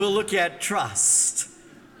We'll look at trust.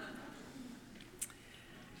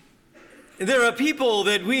 There are people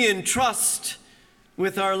that we entrust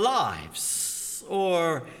with our lives,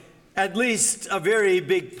 or at least a very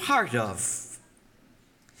big part of.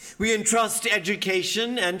 We entrust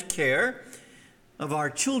education and care of our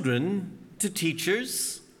children to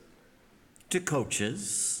teachers, to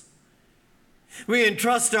coaches. We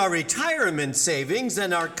entrust our retirement savings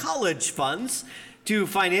and our college funds to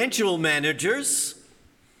financial managers.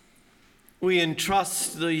 We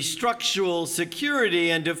entrust the structural security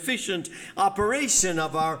and efficient operation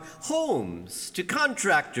of our homes to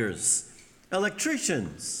contractors,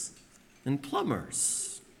 electricians, and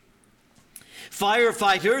plumbers.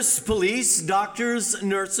 Firefighters, police, doctors,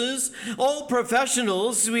 nurses, all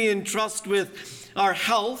professionals we entrust with our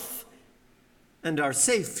health and our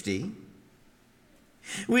safety.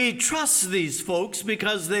 We trust these folks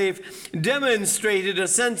because they've demonstrated a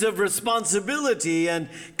sense of responsibility and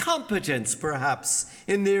competence, perhaps,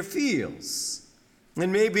 in their fields.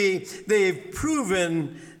 And maybe they've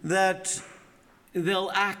proven that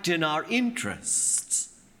they'll act in our interests.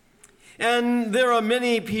 And there are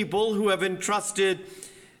many people who have entrusted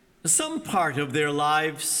some part of their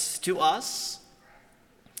lives to us: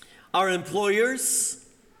 our employers,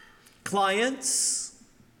 clients,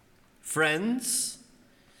 friends.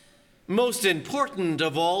 Most important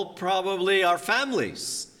of all, probably our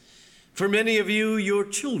families. For many of you, your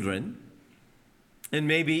children, and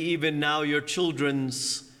maybe even now your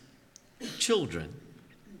children's children.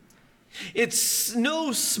 It's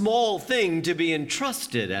no small thing to be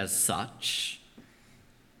entrusted as such.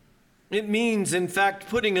 It means, in fact,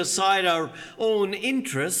 putting aside our own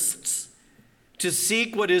interests to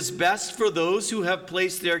seek what is best for those who have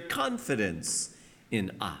placed their confidence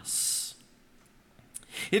in us.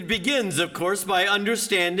 It begins, of course, by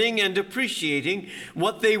understanding and appreciating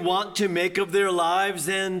what they want to make of their lives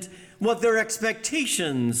and what their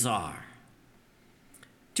expectations are.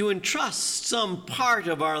 To entrust some part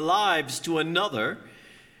of our lives to another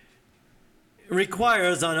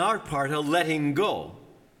requires on our part a letting go,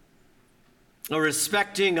 a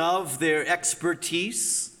respecting of their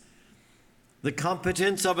expertise, the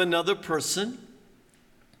competence of another person,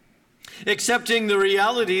 accepting the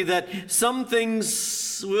reality that some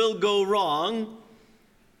things will go wrong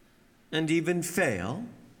and even fail,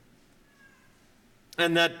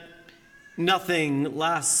 and that nothing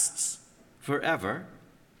lasts forever.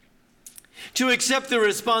 To accept the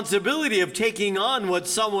responsibility of taking on what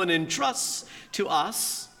someone entrusts to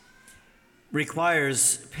us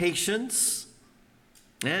requires patience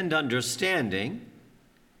and understanding,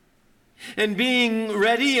 and being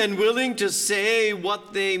ready and willing to say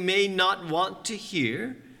what they may not want to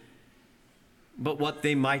hear, but what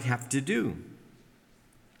they might have to do.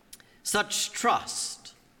 Such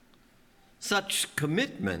trust, such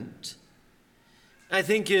commitment, I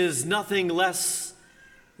think, is nothing less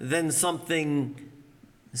than something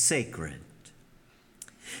sacred.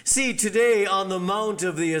 See, today on the Mount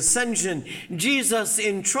of the Ascension, Jesus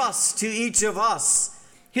entrusts to each of us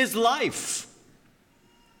his life,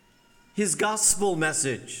 his gospel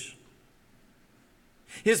message,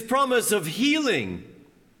 his promise of healing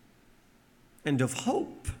and of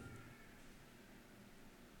hope.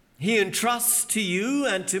 He entrusts to you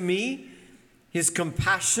and to me his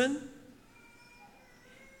compassion,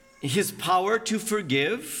 his power to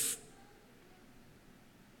forgive,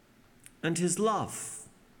 and his love.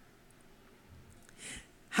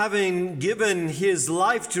 Having given his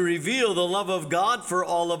life to reveal the love of God for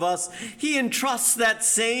all of us, he entrusts that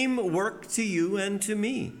same work to you and to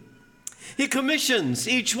me. He commissions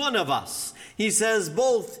each one of us. He says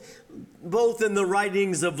both in the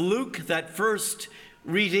writings of Luke, that first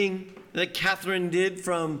reading that Catherine did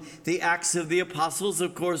from the Acts of the Apostles,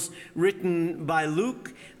 of course, written by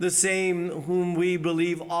Luke, the same whom we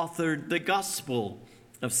believe authored the Gospel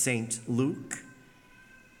of St. Luke.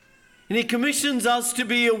 And he commissions us to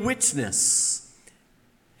be a witness,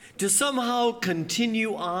 to somehow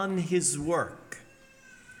continue on his work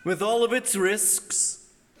with all of its risks,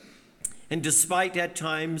 and despite at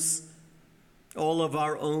times all of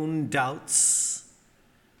our own doubts,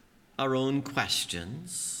 our own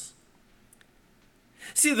questions.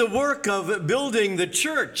 See, the work of building the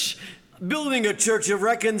church, building a church of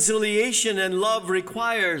reconciliation and love,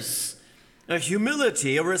 requires a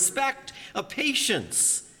humility, a respect, a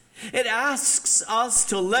patience. It asks us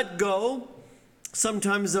to let go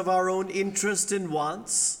sometimes of our own interest and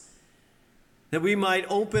wants, that we might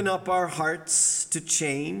open up our hearts to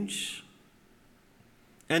change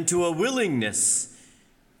and to a willingness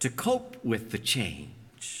to cope with the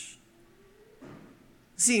change.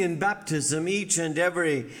 See, in baptism, each and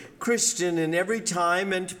every Christian in every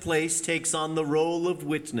time and place takes on the role of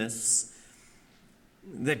witness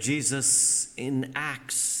that Jesus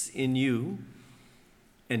enacts in you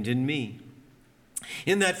and in me.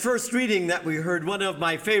 In that first reading that we heard, one of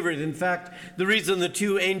my favorite, in fact, the reason the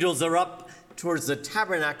two angels are up towards the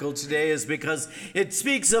tabernacle today is because it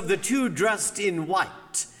speaks of the two dressed in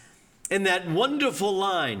white. In that wonderful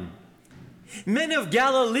line, "Men of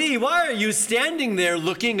Galilee, why are you standing there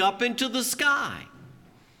looking up into the sky?"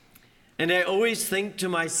 And I always think to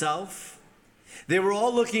myself, they were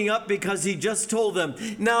all looking up because he just told them,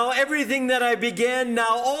 "Now everything that I began,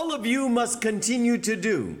 now all of you must continue to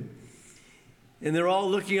do." And they're all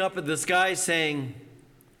looking up at the sky saying,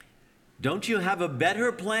 "Don't you have a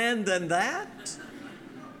better plan than that?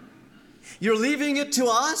 You're leaving it to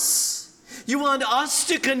us? You want us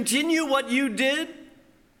to continue what you did?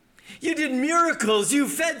 You did miracles. You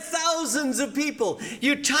fed thousands of people.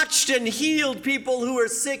 You touched and healed people who were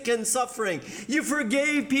sick and suffering. You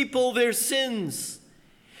forgave people their sins.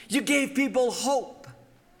 You gave people hope.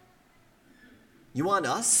 You want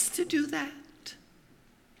us to do that?"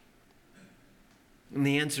 And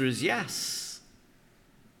the answer is yes.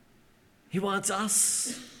 He wants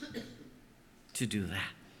us to do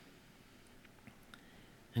that.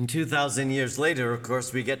 And 2,000 years later, of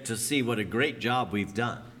course, we get to see what a great job we've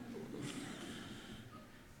done.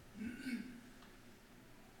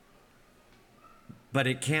 But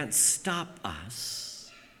it can't stop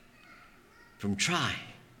us from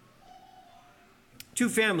trying. Two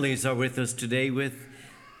families are with us today with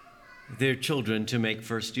their children to make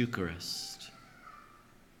First Eucharist,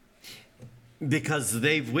 because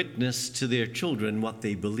they've witnessed to their children what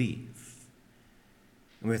they believe.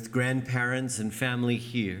 With grandparents and family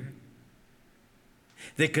here,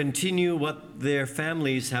 they continue what their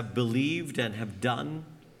families have believed and have done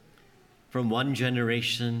from one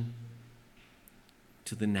generation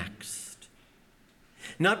to the next.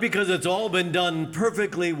 Not because it's all been done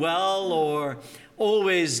perfectly well or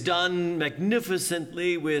always done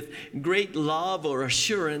magnificently with great love or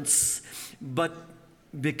assurance, but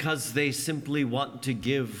because they simply want to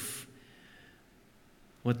give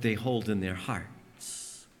what they hold in their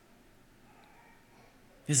hearts.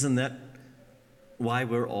 Isn't that why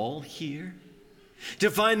we're all here?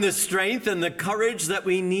 To find the strength and the courage that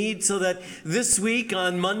we need so that this week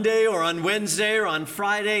on Monday or on Wednesday or on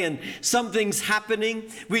Friday and something's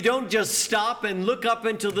happening, we don't just stop and look up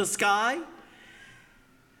into the sky,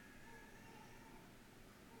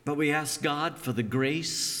 but we ask God for the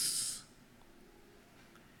grace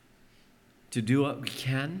to do what we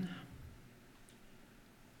can.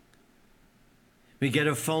 We get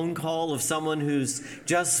a phone call of someone who's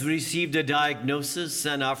just received a diagnosis,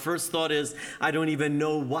 and our first thought is, I don't even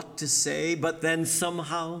know what to say, but then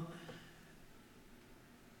somehow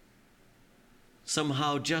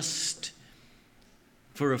just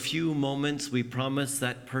for a few moments, we promise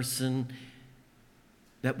that person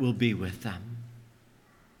that we'll be with them.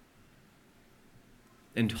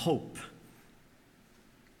 And hope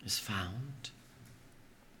is found.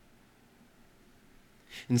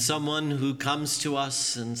 And someone who comes to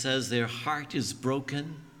us and says their heart is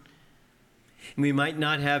broken. We might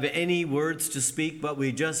not have any words to speak, but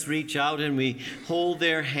we just reach out and we hold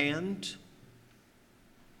their hand.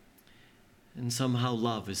 And somehow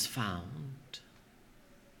love is found.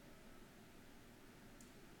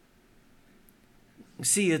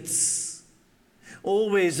 See, it's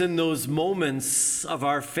always in those moments of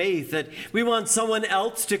our faith that we want someone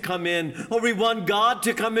else to come in, or we want God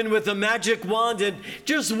to come in with a magic wand and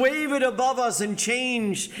just wave it above us and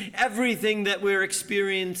change everything that we're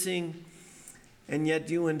experiencing. And yet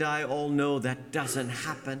you and I all know that doesn't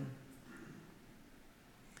happen.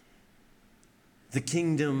 The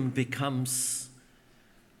kingdom becomes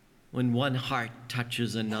when one heart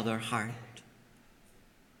touches another heart.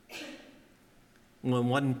 When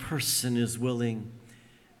one person is willing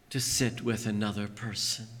to sit with another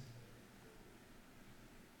person.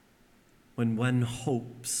 When one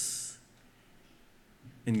hopes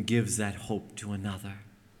and gives that hope to another.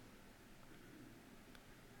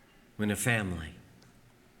 When a family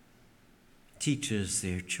teaches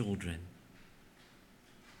their children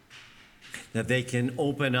that they can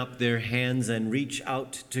open up their hands and reach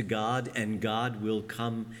out to God, and God will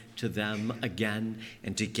come to them again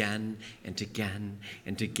and again and again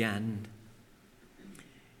and again.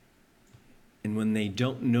 And when they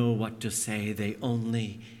don't know what to say, they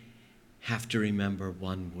only have to remember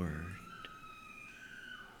one word.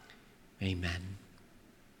 Amen.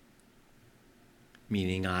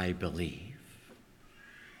 Meaning, I believe.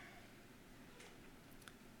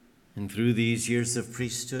 And through these years of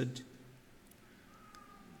priesthood,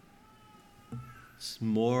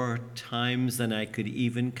 More times than I could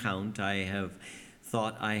even count, I have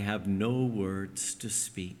thought I have no words to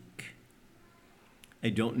speak. I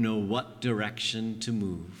don't know what direction to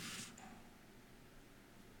move.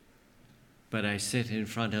 But I sit in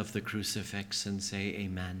front of the crucifix and say,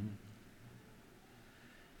 Amen.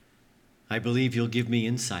 I believe you'll give me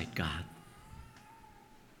insight, God.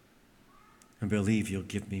 I believe you'll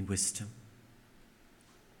give me wisdom.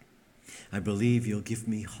 I believe you'll give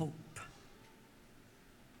me hope.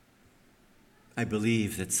 I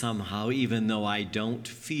believe that somehow, even though I don't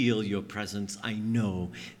feel your presence, I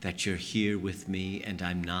know that you're here with me and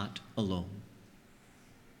I'm not alone.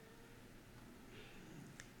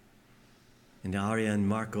 And Arya and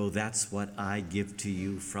Marco, that's what I give to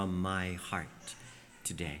you from my heart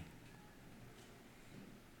today.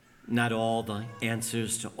 Not all the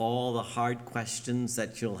answers to all the hard questions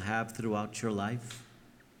that you'll have throughout your life,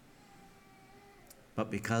 but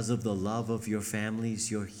because of the love of your families,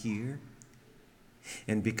 you're here.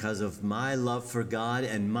 And because of my love for God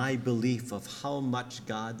and my belief of how much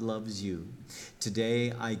God loves you,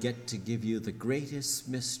 today I get to give you the greatest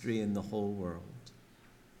mystery in the whole world.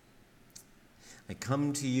 I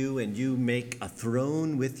come to you and you make a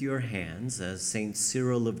throne with your hands, as St.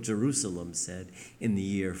 Cyril of Jerusalem said in the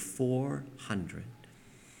year 400.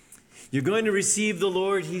 You're going to receive the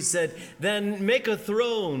Lord, he said, then make a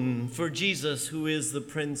throne for Jesus, who is the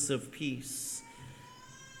Prince of Peace.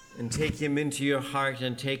 And take him into your heart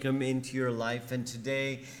and take him into your life. And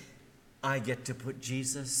today, I get to put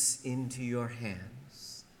Jesus into your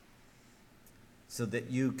hands so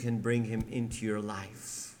that you can bring him into your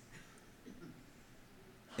life.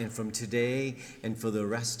 And from today and for the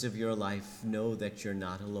rest of your life, know that you're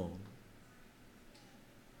not alone.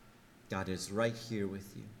 God is right here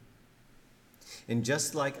with you. And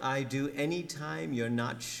just like I do, anytime you're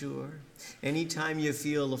not sure, anytime you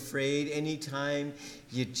feel afraid, anytime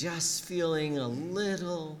you're just feeling a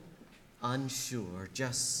little unsure,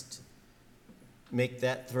 just make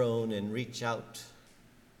that throne and reach out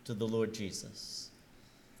to the Lord Jesus.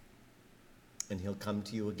 And he'll come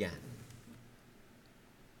to you again.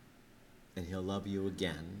 And he'll love you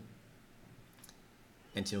again.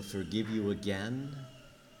 And he'll forgive you again.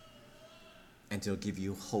 And he'll give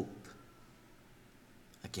you hope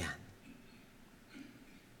again.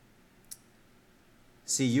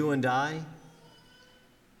 See, you and I,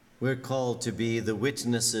 we're called to be the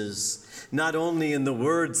witnesses, not only in the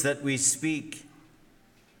words that we speak,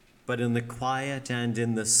 but in the quiet and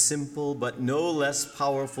in the simple, but no less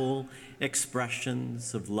powerful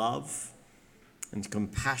expressions of love and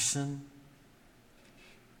compassion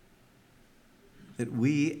that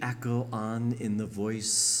we echo on in the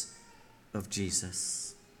voice of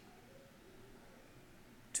Jesus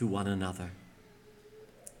to one another.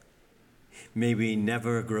 May we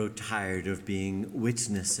never grow tired of being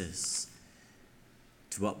witnesses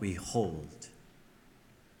to what we hold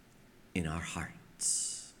in our hearts.